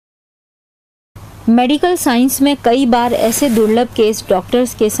Medical science में कई बार ऐसे दुर्लभ केस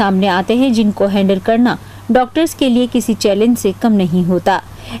डॉक्टर्स के सामने आते हैं जिनको हैंडल करना डॉक्टर्स के लिए किसी चैलेंज से कम नहीं होता।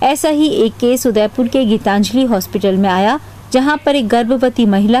 ऐसा ही एक केस उदयपुर के गीतांजलि हॉस्पिटल में आया, जहां पर एक गर्भवती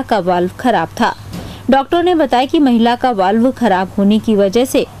महिला का वाल्व खराब था। डॉक्टर ने बताया कि महिला का वाल्व खराब होने की वजह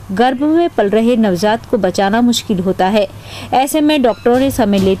से गर्भ में पल रहे नवजात को बचाना मुश्किल होता है। ऐसे में डॉक्टरों ने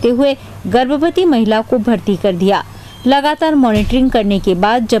समय लेते हुए गर्भवती महिला को भर्ती कर दिया। लगातार मॉनिटरिंग करने के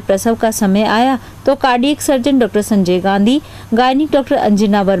बाद जब प्रसव का समय आया तो cardiac surgeon doctor Sanjay Gandhi, gynaec doctor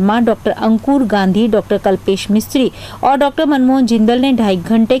Anjana Verma, doctor अंकुर गांधी, डॉक्टर कल्पेश मिस्त्री और डॉक्टर मनमोहन जिंदल ने 2.5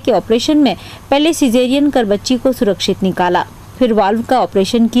 घंटे के ऑपरेशन में पहले सिजेरियन कर बच्ची को सुरक्षित निकाला, फिर वाल्व का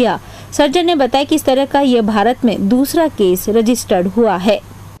ऑपरेशन किया। सर्जन ने बताया कि इस तरह का यह भारत में दूसरा केस रजिस्टर्ड हुआ है।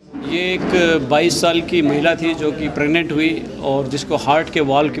 ये एक 22 साल की महिला थी जो कि प्रेग्नेंट हुई और जिसको हार्ट के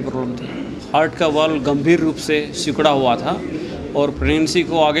वाल्व की प्रॉब्लम थी। हार्ट का वाल्व गंभीर रूप से सिकुड़ा हुआ था और प्रेगनेंसी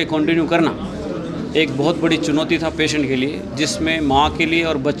को आगे कंटिन्यू करना एक बहुत बड़ी चुनौती था पेशेंट के लिए, जिसमें माँ के लिए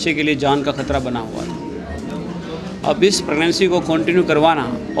और बच्चे के लिए जान का खतरा बना हुआ था। अब इस प्रेगनेंसी को कंटिन्यू करवाना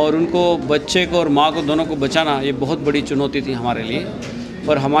और उनको, बच्चे को और माँ को, दोनों को बचाना ये बहुत बड़ी चुनौती थी हमारे लिए।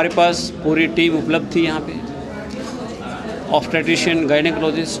 पर हमारे पास पूरी टीम उपलब्ध थी यहाँ पे, obstetrician,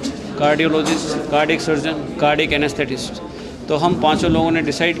 gynaecologist, cardiologist, cardiac surgeon, cardiac anaesthetist. तो हम 5 लोगों ने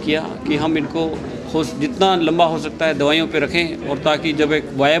डिसाइड किया कि हम इनको जितना लंबा हो सकता है दवाइयों पे रखें, और ताकि जब एक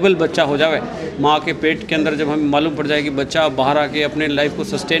वायबल बच्चा हो जाए माँ के पेट के अंदर, जब हमें मालूम पड़ जाए कि बच्चा बाहर आके अपने लाइफ को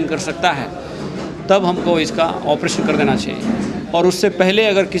सस्टेन कर सकता है, तब हमको इसका ऑपरेशन कर देना चाहिए। और उससे पहले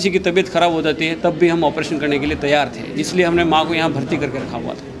अगर किसी की तबीयत ख़राब हो जाती है तब भी हम ऑपरेशन करने के लिए तैयार थे, इसलिए हमने माँ को यहाँ भर्ती करके रखा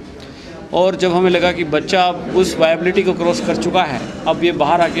हुआ था। और जब हमें लगा कि बच्चा उस वायबिलिटी को क्रॉस कर चुका है, अब ये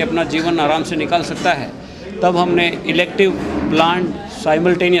बाहर आके अपना जीवन आराम से निकाल सकता है, तब हमने इलेक्टिव प्लान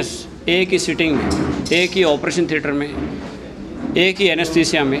साइमल्टेनियस एक ही सिटिंग में, एक ही ऑपरेशन थिएटर में, एक ही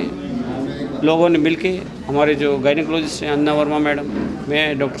एनेस्थीसिया में लोगों ने मिलके, हमारे जो गायनेकोलॉजिस्ट हैं अन्ना वर्मा मैडम,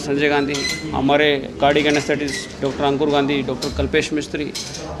 मैं डॉक्टर संजय गांधी, हमारे कार्डियक एनेस्थेटिस्ट डॉक्टर अंकुर गांधी, डॉक्टर कल्पेश मिस्त्री,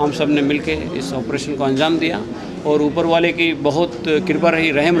 हम सब ने मिलके इस ऑपरेशन को अंजाम दिया। और ऊपर वाले की बहुत कृपा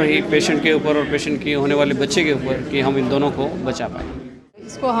रही, रहम रही पेशेंट के ऊपर और पेशेंट की होने वाले बच्चे के ऊपर कि हम इन दोनों को बचा पाए।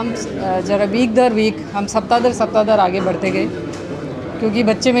 इसको हम जरा वीक दर वीक हम सप्ताह दर आगे बढ़ते गए, क्योंकि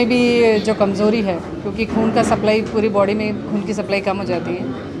बच्चे में भी जो कमज़ोरी है, क्योंकि खून का सप्लाई, पूरी बॉडी में खून की सप्लाई कम हो जाती है,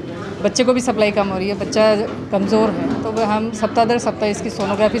 बच्चे को भी सप्लाई कम हो रही है, बच्चा कमज़ोर है, तो वह हम सप्ताह दर सप्ताह इसकी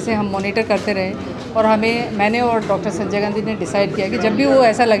सोनोग्राफी से हम मॉनिटर करते रहे। और मैंने और डॉक्टर संजय गांधी ने डिसाइड किया कि जब भी वो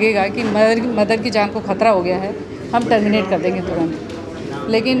ऐसा लगेगा कि मदर की जान को खतरा हो गया है, हम टर्मिनेट कर देंगे तुरंत।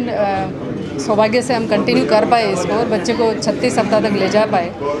 लेकिन सौभाग्य से हम कंटिन्यू कर पाए इसको और बच्चे को 36 सप्ताह तक ले जा पाए।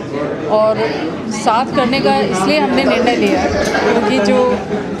 और साथ करने का इसलिए हमने निर्णय लिया क्योंकि जो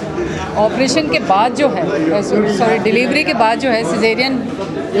ऑपरेशन के बाद जो है, डिलीवरी के बाद जो है, सिजेरियन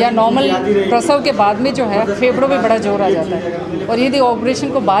या नॉर्मल प्रसव के बाद में जो है फेफड़ों पे बड़ा जोर आ जाता है, और यदि ऑपरेशन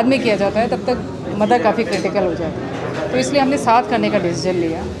को बाद में किया जाता है तब तक मदर काफ़ी क्रिटिकल हो जाती है। तो इसलिए हमने साथ करने का डिसीजन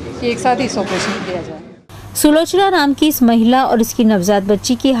लिया कि एक साथ ही इस ऑपरेशन किया जाए। सुलोचना नाम की इस महिला और इसकी नवजात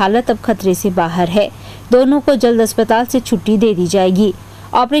बच्ची की हालत अब खतरे से बाहर है। दोनों को जल्द अस्पताल से छुट्टी दे दी जाएगी।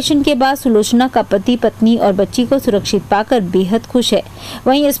 ऑपरेशन के बाद सुलोचना का पति, पत्नी और बच्ची को सुरक्षित पाकर बेहद खुश है।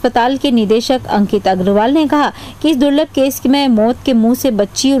 वहीं अस्पताल के निदेशक अंकित अग्रवाल ने कहा कि इस दुर्लभ केस में मौत के मुंह से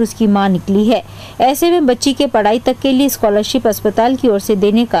बच्ची और उसकी मां निकली है। ऐसे में बच्ची के पढ़ाई तक के लिए स्कॉलरशिप अस्पताल की ओर से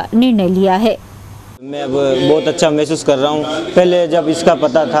देने का निर्णय लिया है। मैं अब बहुत अच्छा महसूस कर रहा हूँ। पहले जब इसका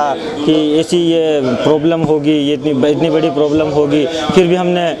पता था कि ऐसी ये प्रॉब्लम होगी, ये इतनी बड़ी प्रॉब्लम होगी, फिर भी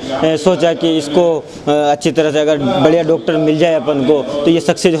हमने सोचा कि इसको अच्छी तरह से अगर बढ़िया डॉक्टर मिल जाए अपन को तो ये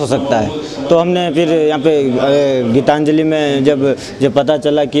सक्सेस हो सकता है। तो हमने फिर यहाँ पे गीतांजलि में जब पता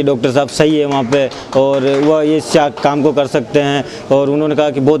चला कि डॉक्टर साहब सही है वहाँ पे और वह ये काम को कर सकते हैं, और उन्होंने कहा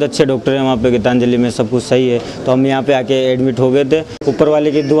कि बहुत अच्छे डॉक्टर हैं वहाँ पे गीतांजलि में, सब कुछ सही है, तो हम यहाँ पे आके एडमिट हो गए थे। ऊपर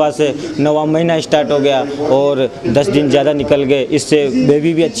वाले की दुआ से 9वां महीना स्टार्ट हो गया और 10 दिन ज़्यादा निकल गए, इससे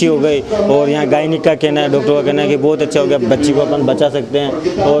बेबी भी अच्छी हो गई। और यहाँ गायनिक का कहना है, डॉक्टर का कहना है कि बहुत अच्छा हो गया, बच्ची को अपन बचा सकते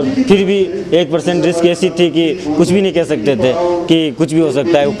हैं। और फिर भी 1% रिस्क ऐसी थी कि कुछ भी नहीं कह सकते थे कि कुछ भी हो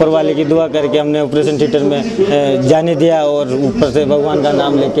सकता है। ऊपर वाले की दुआ करके हमने ऑपरेशन थिएटर में जाने दिया और ऊपर से भगवान का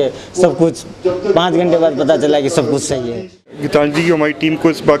नाम लेके सब कुछ 5 घंटे बाद पता चला कि सब कुछ सही है। गीतांजलि की हमारी टीम को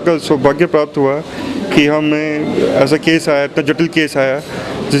इस बात का सौभाग्य प्राप्त हुआ कि हमें ऐसा केस आया, इतना जटिल केस आया,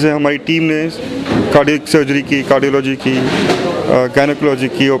 जिसे हमारी टीम ने कार्डियक सर्जरी की, कार्डियोलॉजी की, गायनेकोलॉजी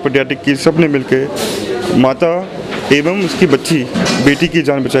की और पीडियाट्रिक की, सब ने मिलकर माता एवं उसकी बच्ची, बेटी की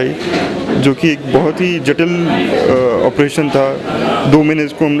जान बचाई, जो कि एक बहुत ही जटिल ऑपरेशन था। 2 महीने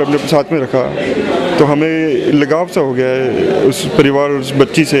इसको हमने अपने साथ में रखा। तो हमें लगाव सा हो गया है उस परिवार और उस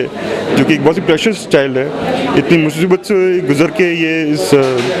बच्ची से, जो कि एक बहुत ही प्रेशियस चाइल्ड है। इतनी मुसीबत से गुजर के ये इस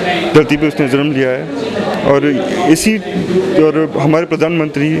धरती पे उसने जन्म लिया है। और हमारे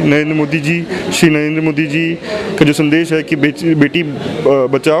प्रधानमंत्री नरेंद्र मोदी जी, श्री नरेंद्र मोदी जी का जो संदेश है कि बेटी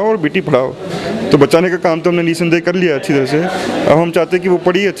बचाओ और बेटी पढ़ाओ, तो बचाने का काम तो हमने निसंदेह कर लिया अच्छी तरह से। अब हम चाहते हैं कि वो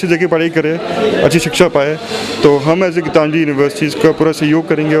पढ़ी, अच्छी जगह पढ़ाई करे, अच्छी शिक्षा पाए। तो हम एज ए गीतांजलि यूनिवर्सिटी इसका पूरा सहयोग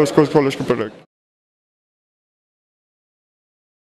करेंगे, उसको स्कॉलरशिप प्रोवाइड